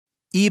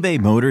eBay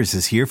Motors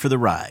is here for the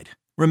ride.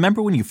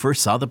 Remember when you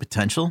first saw the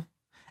potential?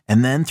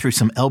 And then through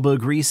some elbow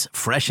grease,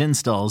 fresh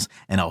installs,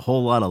 and a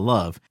whole lot of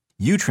love,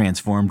 you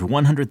transformed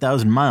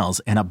 100,000 miles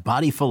and a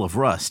body full of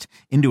rust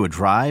into a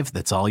drive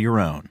that's all your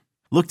own.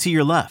 Look to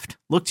your left.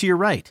 Look to your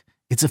right.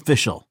 It's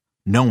official.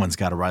 No one's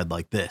got a ride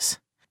like this.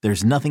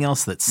 There's nothing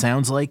else that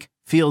sounds like,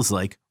 feels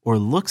like, or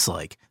looks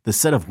like the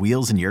set of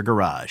wheels in your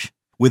garage.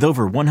 With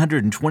over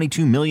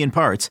 122 million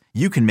parts,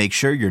 you can make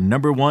sure your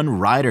number one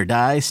ride or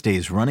die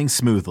stays running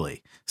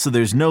smoothly. So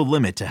there's no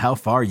limit to how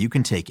far you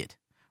can take it.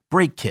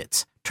 Brake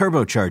kits,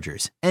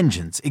 turbochargers,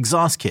 engines,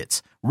 exhaust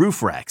kits,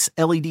 roof racks,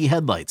 LED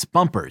headlights,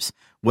 bumpers,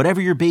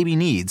 whatever your baby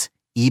needs,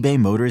 eBay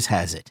Motors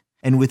has it.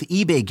 And with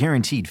eBay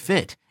Guaranteed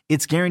Fit,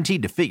 it's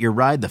guaranteed to fit your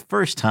ride the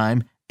first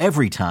time,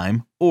 every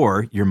time,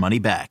 or your money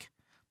back.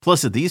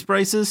 Plus at these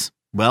prices,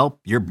 well,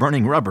 you're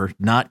burning rubber,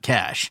 not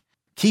cash.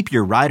 Keep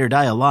your ride or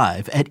die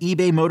alive at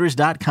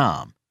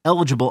ebaymotors.com.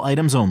 Eligible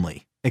items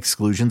only.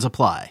 Exclusions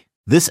apply.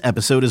 This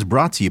episode is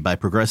brought to you by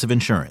Progressive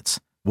Insurance.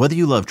 Whether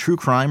you love true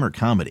crime or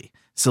comedy,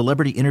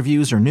 celebrity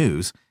interviews or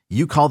news,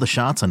 you call the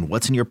shots on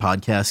what's in your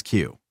podcast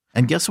queue.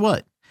 And guess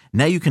what?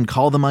 Now you can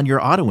call them on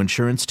your auto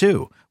insurance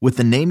too with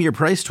the Name Your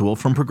Price tool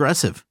from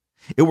Progressive.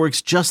 It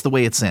works just the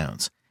way it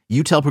sounds.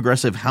 You tell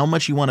Progressive how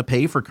much you want to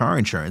pay for car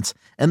insurance,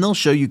 and they'll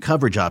show you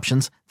coverage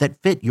options that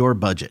fit your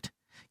budget.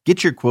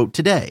 Get your quote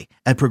today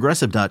at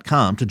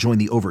Progressive.com to join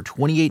the over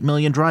 28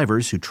 million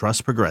drivers who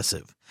trust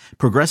Progressive.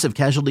 Progressive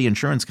Casualty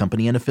Insurance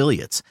Company and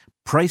Affiliates.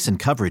 Price and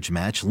coverage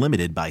match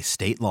limited by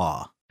state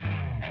law.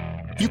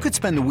 You could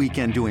spend the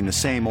weekend doing the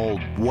same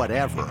old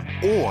whatever,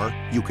 or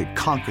you could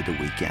conquer the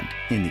weekend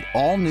in the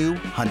all-new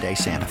Hyundai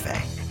Santa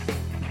Fe.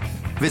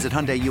 Visit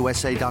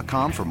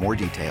HyundaiUSA.com for more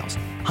details.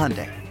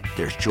 Hyundai,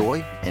 there's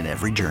joy in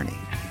every journey.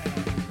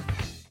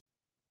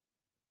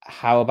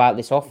 How about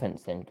this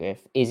offense then,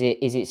 Griff? Is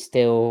it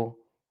still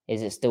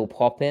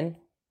popping?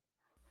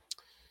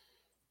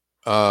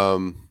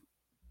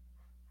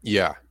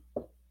 Yeah.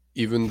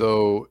 Even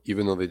though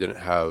they didn't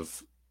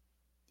have,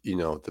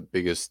 the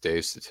biggest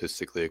day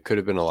statistically, it could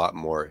have been a lot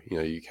more.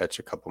 You catch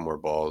a couple more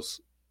balls.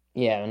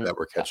 Yeah, that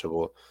were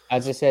catchable.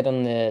 As I said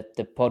on the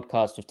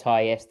podcast with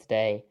Ty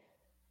yesterday,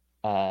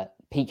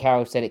 Pete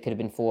Carroll said it could have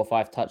been 4 or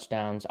 5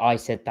 touchdowns. I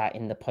said that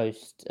in the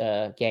post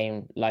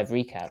game live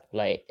recap.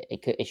 Like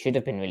it should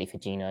have been really for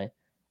Geno,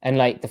 and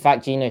like the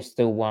fact Geno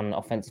still won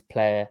Offensive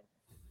Player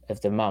of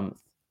the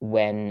Month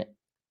when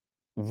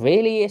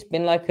really it's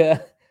been like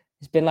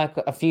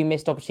a few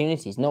missed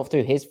opportunities, not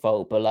through his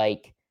fault, but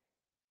like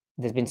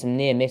there's been some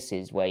near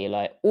misses where you're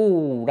like,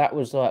 oh, that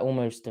was like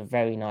almost a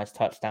very nice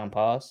touchdown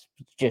pass,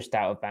 just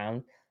out of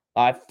bounds.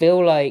 I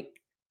feel like.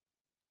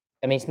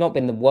 I mean, it's not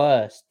been the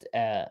worst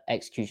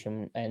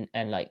execution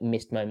and like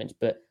missed moments,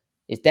 but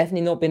it's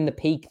definitely not been the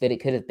peak that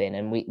it could have been,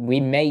 and we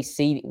may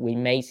see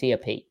a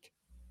peak.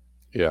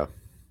 Yeah,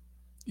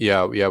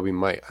 we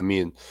might. I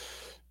mean,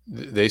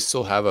 they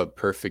still have a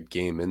perfect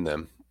game in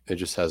them. It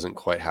just hasn't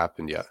quite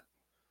happened yet.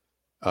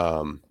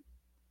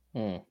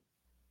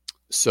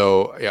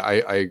 So yeah,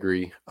 I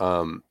agree.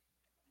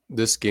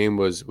 This game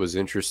was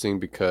interesting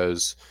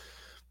because,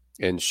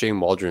 and Shane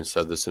Waldron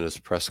said this in his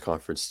press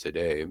conference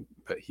today,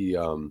 but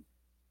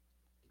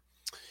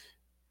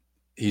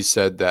he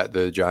said that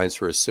the Giants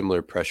were a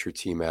similar pressure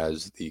team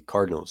as the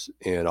Cardinals.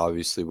 And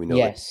obviously we know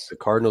that the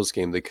Cardinals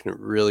game, they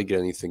couldn't really get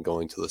anything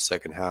going till the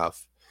second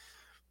half.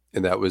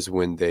 And that was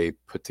when they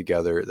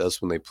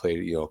that's when they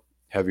played,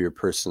 heavier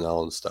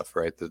personnel and stuff,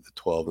 right? The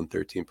 12 and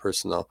 13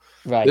 personnel.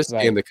 Right. This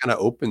game, they kind of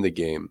opened the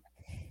game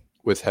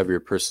with heavier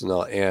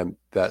personnel. And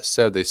that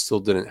said, they still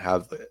didn't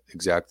have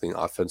exactly an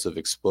offensive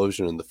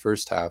explosion in the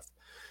first half.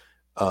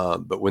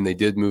 But when they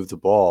did move the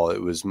ball,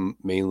 it was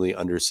mainly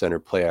under center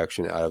play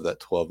action out of that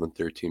 12 and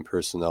 13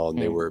 personnel, and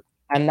they were.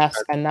 And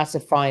that's a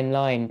fine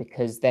line,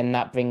 because then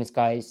that brings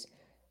guys,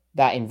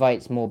 that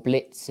invites more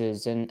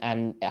blitzers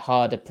and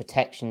harder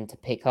protection to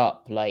pick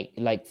up.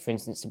 Like for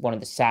instance, one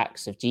of the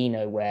sacks of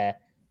Geno where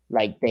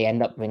like they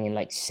end up bringing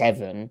like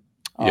 7.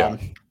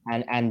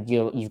 And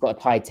you've got a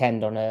tight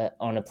end on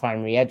a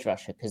primary edge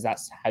rusher, because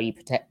that's how you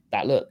protect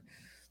that look.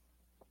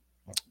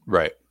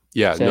 Right.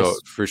 Yeah, so no,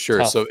 for sure.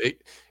 Tough. So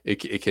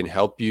it can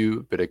help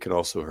you, but it can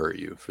also hurt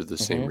you for the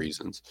same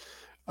reasons.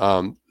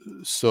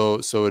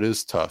 So it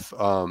is tough.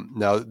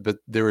 Now, but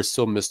there were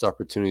still missed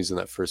opportunities in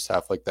that first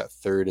half, like that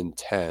 3rd and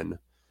 10.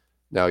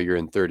 Now you're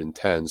in 3rd and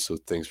 10, so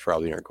things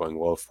probably aren't going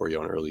well for you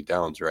on early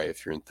downs, right?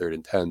 If you're in 3rd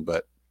and 10,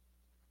 but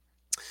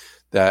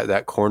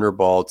that corner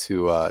ball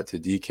to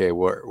DK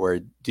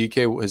where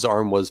DK, his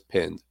arm was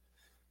pinned,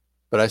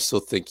 but I still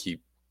think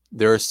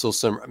there are still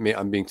some. I mean,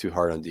 I'm being too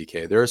hard on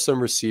DK. There are some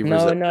receivers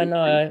that bring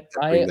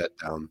that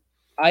down.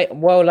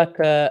 Like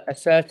a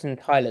certain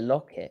Tyler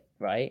Lockett,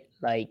 right?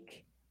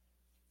 Like,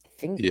 I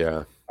think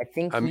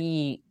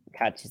he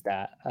catches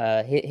that.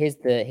 Here's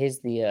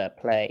the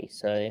play.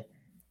 So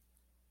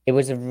it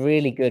was a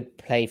really good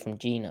play from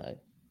Geno,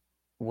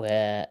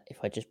 where if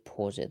I just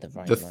pause it at the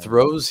right moment.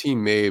 Throws he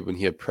made when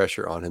he had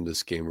pressure on him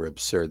this game were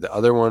absurd. The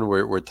other one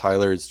where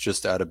Tyler is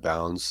just out of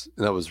bounds,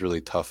 and that was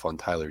really tough on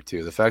Tyler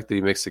too. The fact that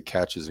he makes the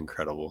catch is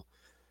incredible.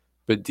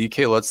 But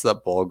DK lets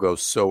that ball go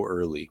so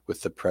early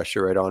with the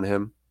pressure right on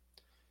him.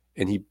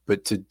 And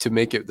but to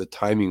make it the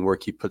timing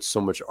work, he puts so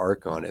much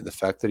arc on it. The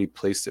fact that he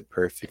placed it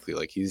perfectly,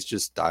 like he's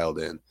just dialed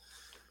in.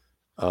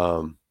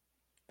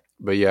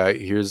 But yeah,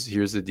 here's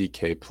the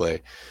DK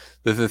play.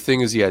 The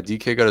thing is, yeah,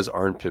 DK got his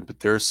arm pinned, but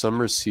there are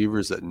some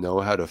receivers that know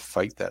how to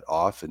fight that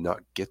off and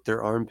not get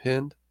their arm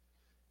pinned,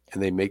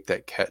 and they make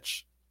that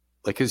catch.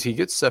 Like, because he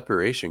gets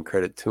separation,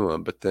 credit to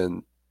him, but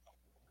then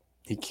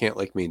he can't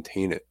like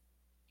maintain it.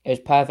 It was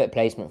perfect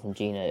placement from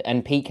Gino,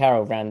 and Pete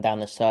Carroll ran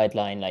down the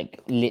sideline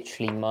like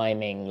literally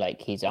miming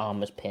like his arm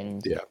was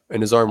pinned. Yeah,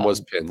 and his arm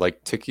was pinned,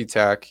 like ticky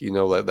tack. You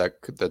know, like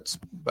that's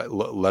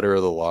letter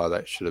of the law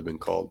that should have been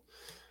called.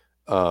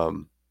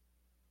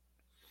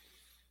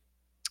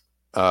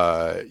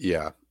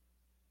 Yeah,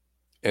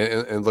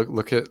 and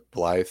look at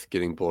Blythe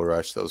getting bull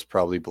rushed. That was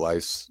probably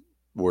Blythe's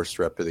worst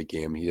rep of the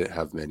game. He didn't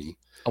have many.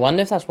 I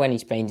wonder if that's when he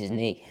sprained his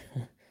knee.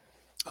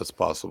 That's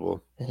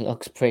possible. It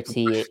looks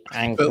pretty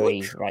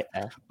angry right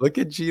there. Look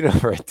at Gino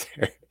right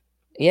there.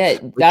 Yeah,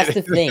 that's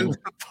the thing.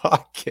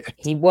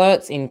 He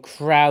works in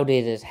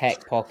crowded as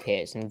heck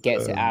pockets and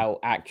gets it out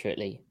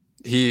accurately.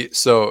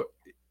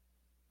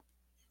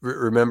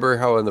 Remember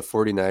how in the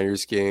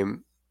 49ers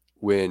game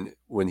when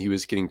he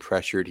was getting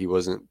pressured, he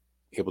wasn't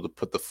able to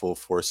put the full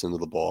force into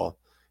the ball,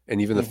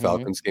 and even the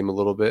Falcons game a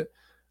little bit.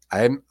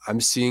 I'm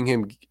seeing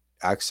him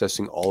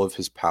accessing all of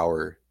his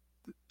power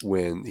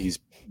when he's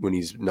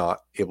not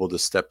able to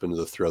step into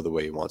the throw the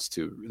way he wants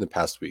to in the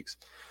past weeks.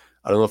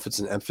 I don't know if it's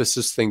an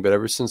emphasis thing, but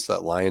ever since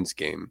that Lions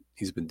game,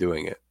 he's been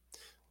doing it.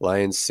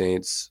 Lions,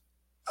 Saints,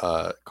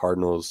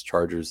 Cardinals,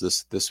 Chargers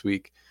this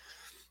week.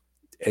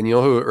 And you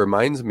know who it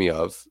reminds me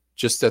of?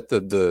 Just at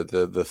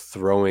the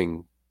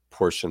throwing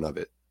portion of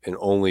it, and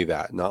only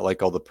that, not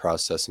like all the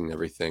processing and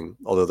everything,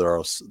 although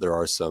there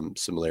are some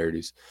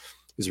similarities,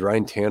 is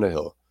Ryan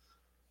Tannehill.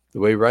 The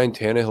way Ryan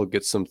Tannehill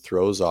gets some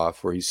throws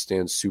off where he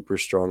stands super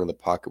strong in the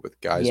pocket with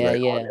guys on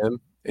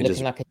him and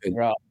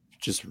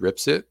just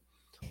rips it.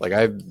 Like, I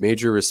have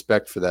major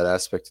respect for that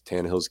aspect of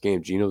Tannehill's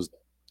game. Gino's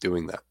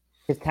doing that.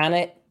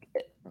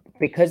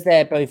 Because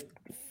they're both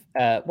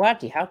well,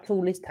 actually, how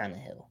tall is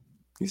Tannehill?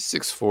 He's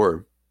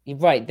 6'4".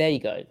 Right, there you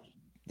go.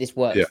 This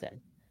works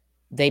then.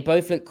 They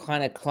both look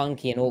kind of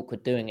clunky and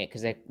awkward doing it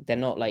because they're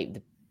not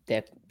like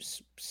they're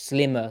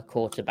slimmer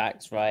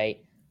quarterbacks,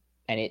 right?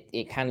 And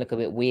it can look a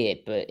bit weird,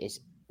 but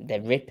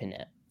they're ripping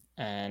it,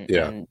 and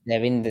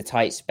they're in the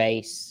tight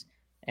space,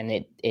 and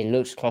it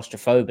looks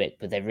claustrophobic,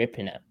 but they're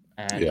ripping it,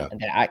 and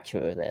they're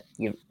accurate with it.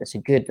 It's a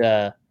good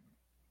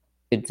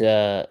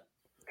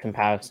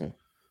comparison.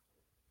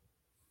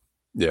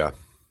 Yeah.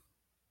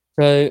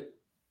 So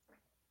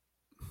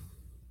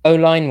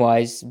O-line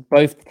wise,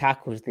 both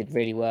tackles did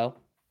really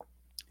well.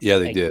 Yeah,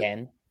 they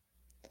did.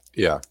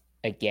 Yeah.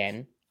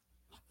 Again,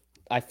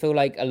 I feel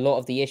like a lot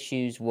of the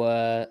issues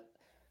were.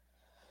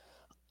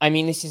 I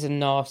mean, this is a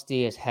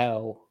nasty as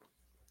hell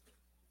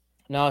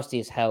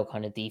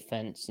kind of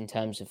defense in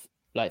terms of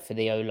like for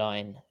the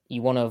O-line.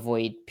 You want to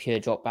avoid pure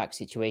drop back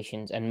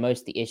situations, and most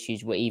of the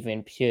issues were either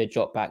in pure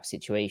drop back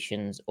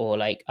situations or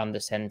like under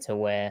center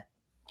where,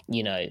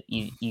 you know,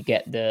 you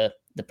get the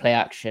play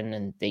action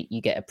and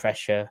you get a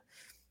pressure,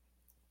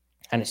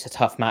 and it's a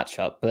tough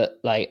matchup. But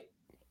like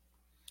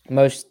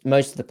most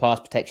of the pass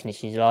protection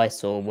issues I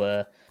saw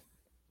were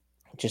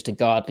just a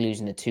guard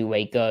losing a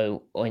two-way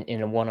go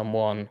in a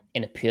one-on-one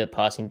in a pure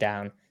passing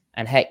down.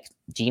 And heck,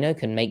 Gino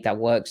can make that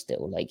work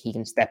still. Like, he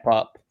can step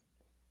up,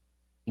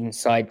 he can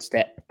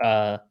sidestep,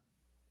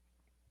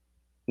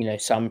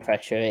 some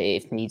pressure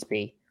if needs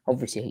be.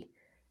 Obviously,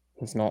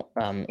 he's not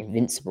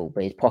invincible,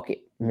 but his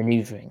pocket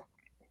maneuvering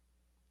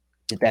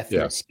is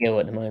definitely a skill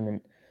at the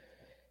moment.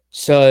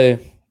 So,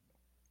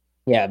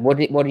 yeah, what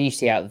do you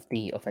see out of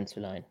the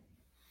offensive line?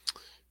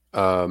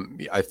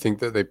 I think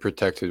that they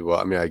protected well.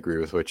 I mean, I agree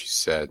with what you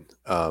said.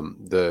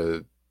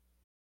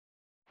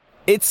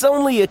 It's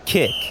only a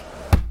kick,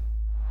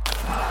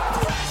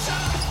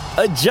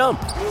 a jump,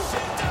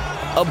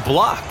 a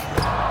block.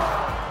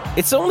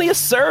 It's only a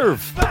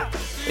serve.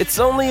 It's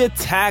only a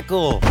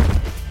tackle,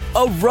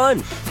 a run.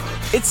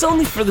 It's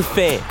only for the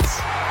fans.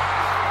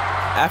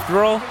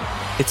 After all,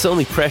 it's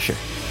only pressure.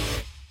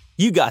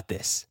 You got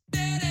this.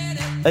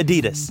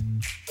 Adidas.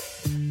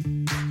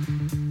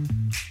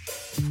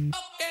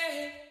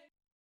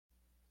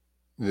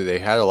 They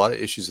had a lot of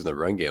issues in the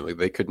run game. Like,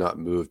 they could not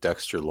move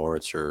Dexter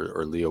Lawrence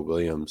or Leo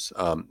Williams.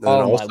 My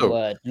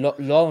word.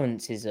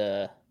 Lawrence is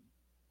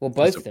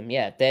both of them,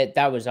 yeah.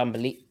 That was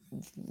unbelievable.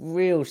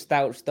 Real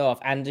stout stuff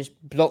and just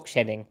block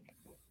shedding.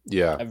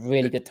 Yeah. At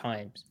really good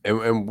times.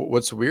 And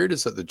what's weird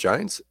is that the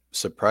Giants,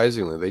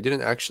 surprisingly, they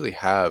didn't actually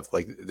have,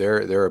 like,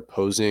 their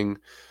opposing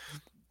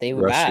they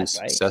were rushing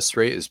bad, right? success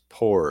rate is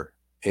poor.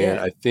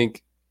 And I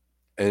think,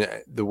 and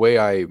the way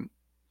I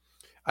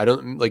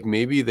don't, like,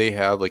 maybe they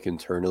have, like,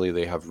 internally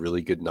they have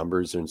really good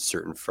numbers in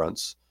certain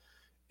fronts,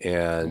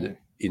 and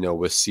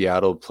with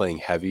Seattle playing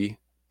heavy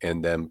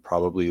and them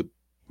probably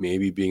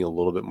maybe being a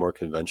little bit more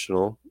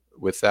conventional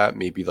with that,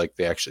 maybe like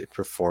they actually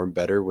perform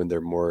better when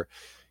they're more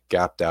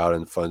gapped out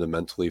and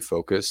fundamentally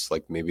focused.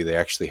 Like maybe they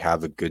actually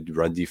have a good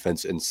run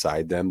defense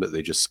inside them, but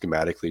they just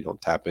schematically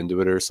don't tap into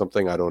it or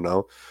something. I don't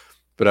know.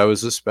 But I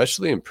was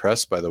especially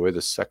impressed by the way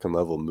the second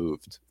level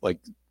moved. Like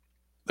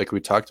we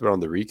talked about on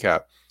the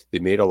recap, they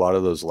made a lot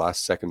of those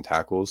last second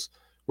tackles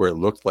where it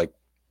looked like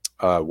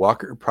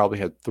Walker probably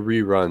had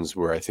 3 runs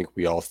where I think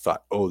we all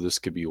thought, oh, this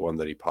could be one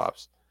that he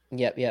pops.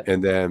 Yep.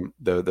 And then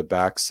the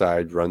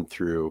backside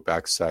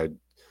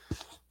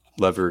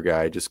lever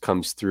guy just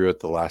comes through at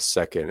the last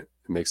second and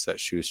makes that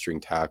shoestring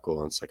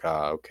tackle. And it's like,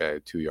 okay,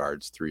 2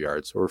 yards, 3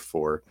 yards, or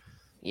 4.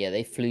 Yeah,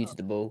 they flew to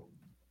the ball.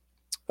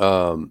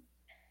 I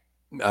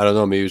don't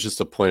know. Maybe it was just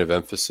a point of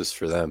emphasis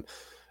for them.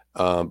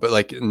 But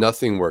like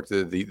nothing worked.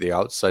 The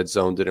outside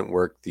zone didn't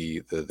work.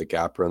 The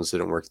gap runs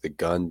didn't work. The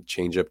gun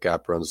change-up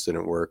gap runs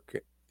didn't work.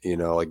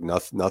 Like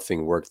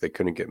nothing worked. They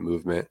couldn't get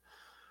movement.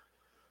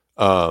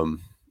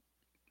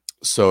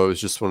 So it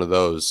was just one of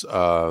those.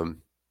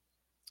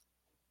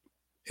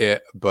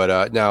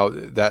 But now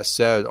that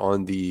said,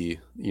 on the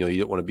you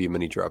didn't want to be in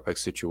many dropback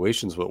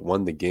situations. What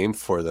won the game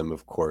for them,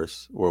 of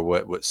course, or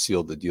what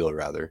sealed the deal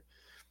rather,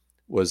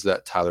 was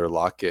that Tyler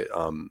Lockett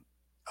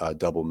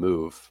double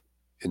move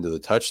into the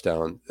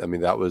touchdown. I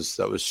mean, that was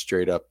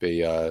straight up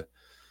a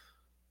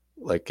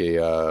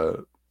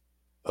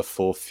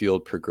full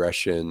field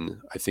progression.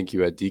 I think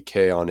you had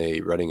DK on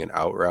running an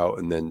out route,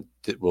 and then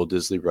Will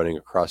Disley running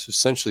across,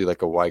 essentially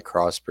like a Y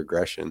cross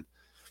progression.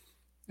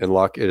 And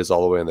Lockett is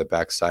all the way on the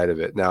back side of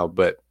it now.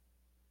 But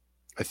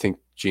I think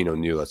Geno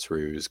knew that's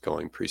where he was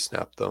going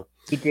pre-snap, though.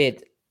 He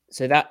did.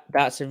 So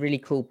that's a really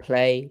cool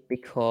play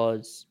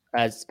because,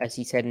 as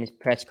he said in his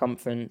press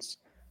conference,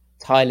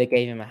 Tyler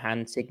gave him a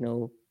hand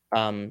signal,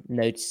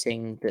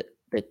 noticing that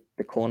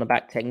the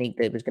cornerback technique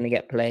that was going to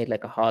get played,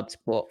 like a hard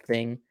spot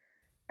thing.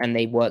 And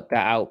they worked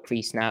that out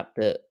pre-snap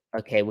that,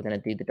 okay, we're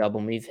going to do the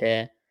double move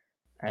here.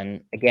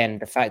 And again,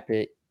 the fact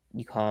that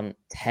you can't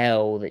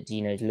tell that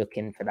Geno's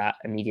looking for that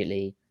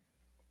immediately,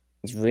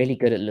 he's really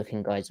good at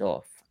looking guys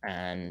off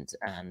and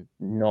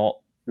not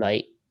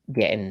like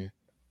getting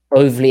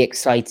overly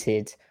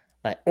excited.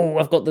 Like, oh,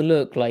 I've got the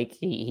look. Like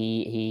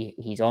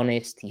he's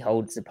honest. He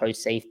holds the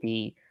post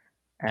safety,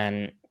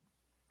 and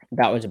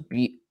that was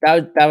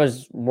that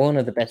was one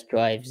of the best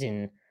drives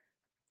in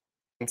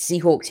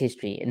Seahawks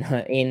history in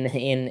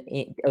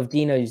of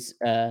Geno's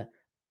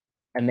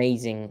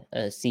amazing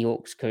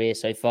Seahawks career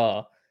so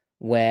far,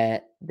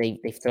 where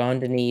they've thrown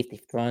underneath,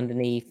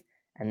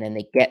 and then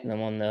they get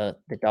them on the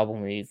double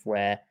move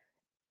where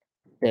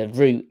the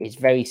route is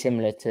very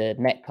similar to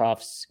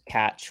Metcalf's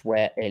catch,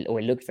 it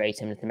looks very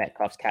similar to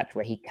Metcalf's catch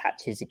where he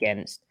catches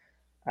against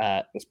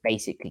it's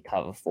basically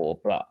cover 4,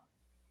 but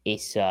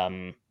it's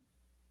the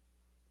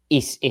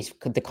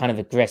kind of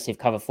aggressive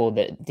cover 4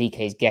 that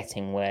DK is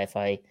getting, where if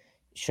I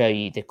show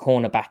you, the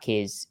cornerback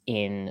is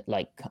in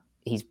like,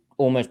 he's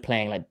almost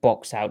playing like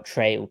box out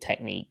trail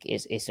technique.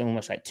 It's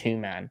almost like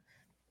 2-man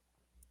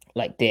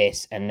like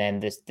this, and then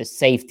the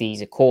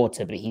safety's a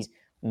quarter, but he's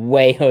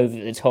way over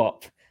the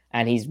top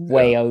and he's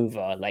way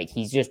over, like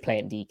he's just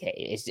playing DK.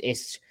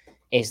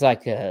 It's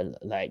like a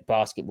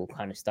basketball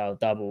kind of style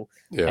double.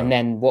 And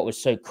then what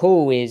was so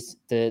cool is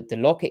the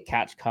Lockett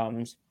catch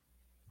comes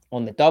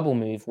on the double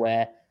move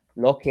where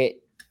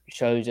Lockett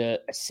shows a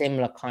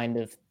similar kind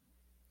of,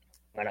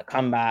 I'm gonna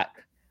come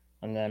back,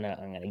 I'm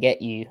gonna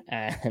get you,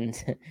 and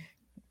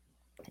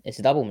it's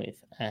a double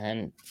move.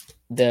 And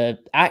the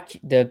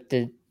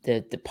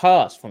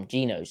pass from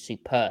Geno is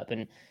superb.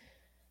 And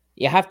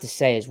you have to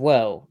say as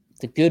well,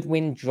 the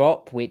Goodwin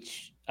drop,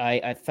 which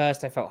at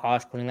first I felt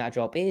harsh calling that a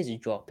drop, it is a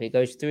drop. It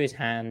goes through his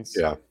hands.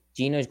 Yeah.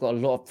 Geno's got a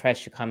lot of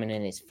pressure coming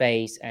in his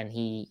face, and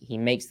he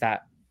makes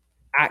that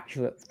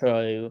accurate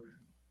throw.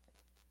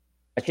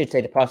 I should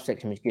say the pass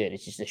protection was good.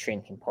 It's just a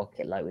shrinking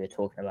pocket like we were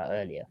talking about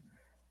earlier.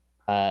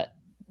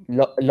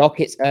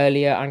 Lockett's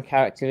earlier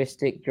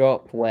uncharacteristic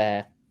drop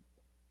where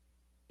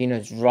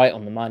Geno's right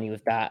on the money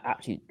with that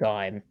absolute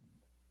dime.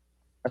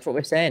 That's what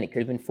we're saying. It could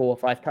have been 4 or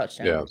 5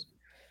 touchdowns.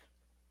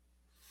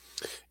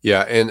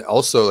 Yeah, and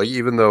also, like,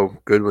 even though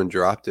Goodwin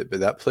dropped it,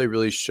 but that play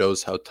really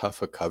shows how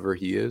tough a cover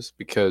he is,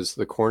 because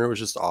the corner was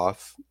just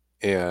off,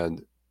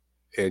 and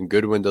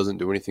Goodwin doesn't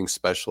do anything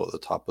special at the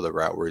top of the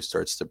route where he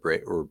starts to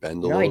break or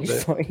bend a little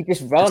bit. He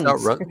just runs.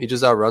 He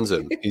just outruns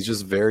him. He's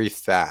just very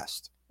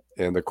fast,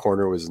 and the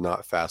corner was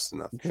not fast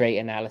enough. Great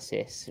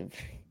analysis.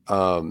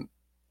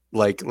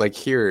 Like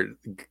here,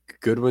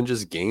 Goodwin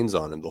just gains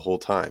on him the whole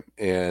time,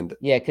 and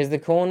because the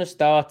corner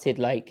started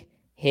like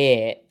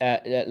here,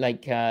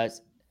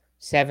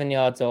 7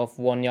 yards off,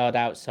 1 yard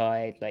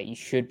outside. Like you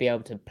should be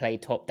able to play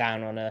top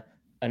down on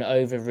an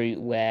over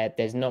route where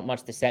there's not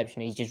much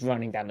deception. He's just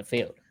running down the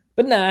field.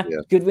 But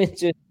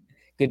Goodwin's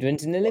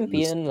an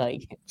Olympian.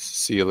 Like,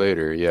 see you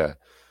later. Yeah,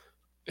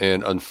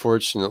 and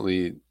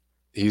unfortunately,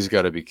 he's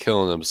got to be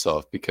killing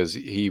himself because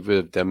he would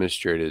have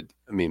demonstrated.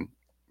 I mean,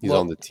 he's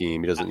on the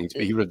team. He doesn't need to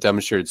be. He would have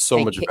demonstrated so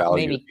much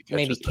value.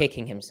 Maybe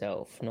kicking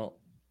himself, not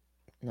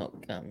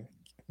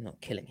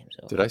killing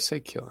himself. Did I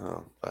say kill?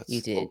 Oh,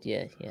 you did.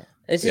 Yeah.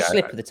 It's a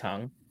slip of the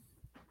tongue.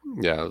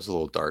 Yeah, it was a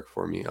little dark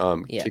for me.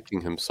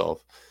 Kicking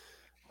himself.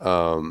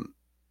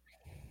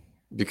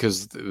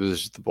 because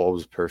the ball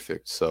was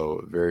perfect.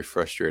 So very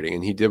frustrating.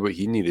 And he did what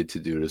he needed to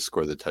do to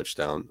score the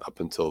touchdown up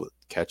until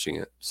catching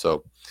it.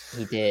 So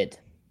he did.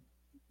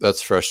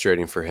 That's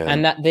frustrating for him.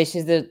 And this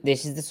is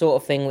the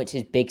sort of thing which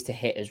is big to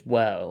hit as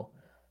well,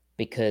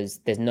 because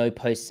there's no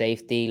post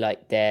safety.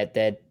 Like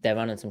they're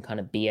running some kind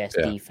of BS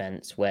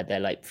defense where they're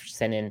like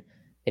sending.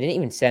 They didn't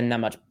even send that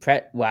much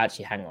prep. Well,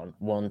 actually, hang on.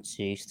 1,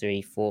 2,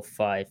 3, 4,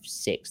 5,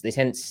 6. They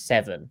sent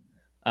 7.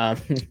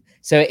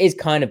 So it is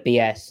kind of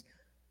BS.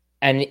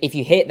 And if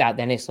you hit that,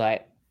 then it's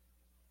like,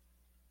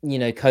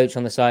 coach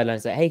on the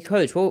sidelines like, hey,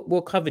 coach,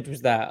 what coverage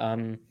was that?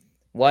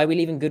 Why are we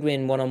leaving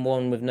Goodwin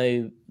one-on-one with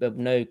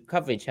no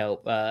coverage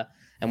help?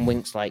 And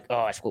Wink's like,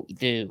 oh, that's what we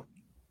do.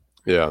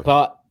 Yeah.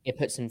 But it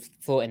puts some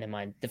thought in their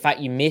mind. The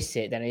fact you miss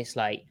it, then it's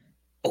like,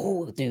 oh,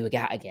 we'll do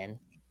that again.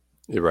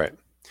 You're right.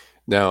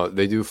 Now,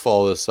 they do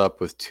follow this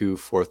up with 2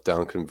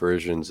 4th-down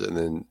conversions, and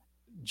then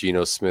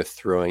Geno Smith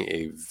throwing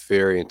a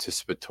very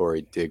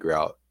anticipatory dig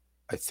route.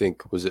 I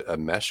think, was it a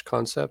mesh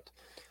concept?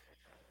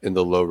 In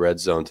the low red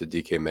zone to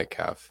DK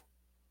Metcalf.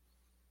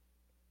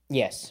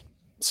 Yes.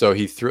 So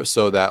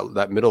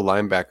that middle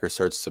linebacker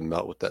starts to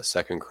melt with that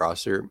second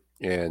crosser,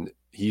 and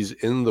he's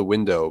in the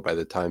window by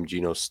the time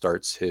Geno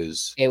starts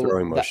his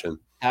throwing motion.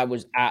 That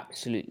was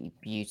absolutely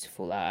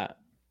beautiful.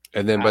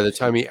 And then by the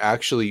time he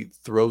actually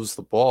throws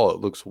the ball, it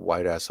looks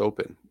wide ass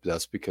open.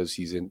 That's because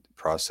he's in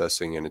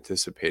processing and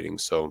anticipating.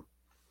 So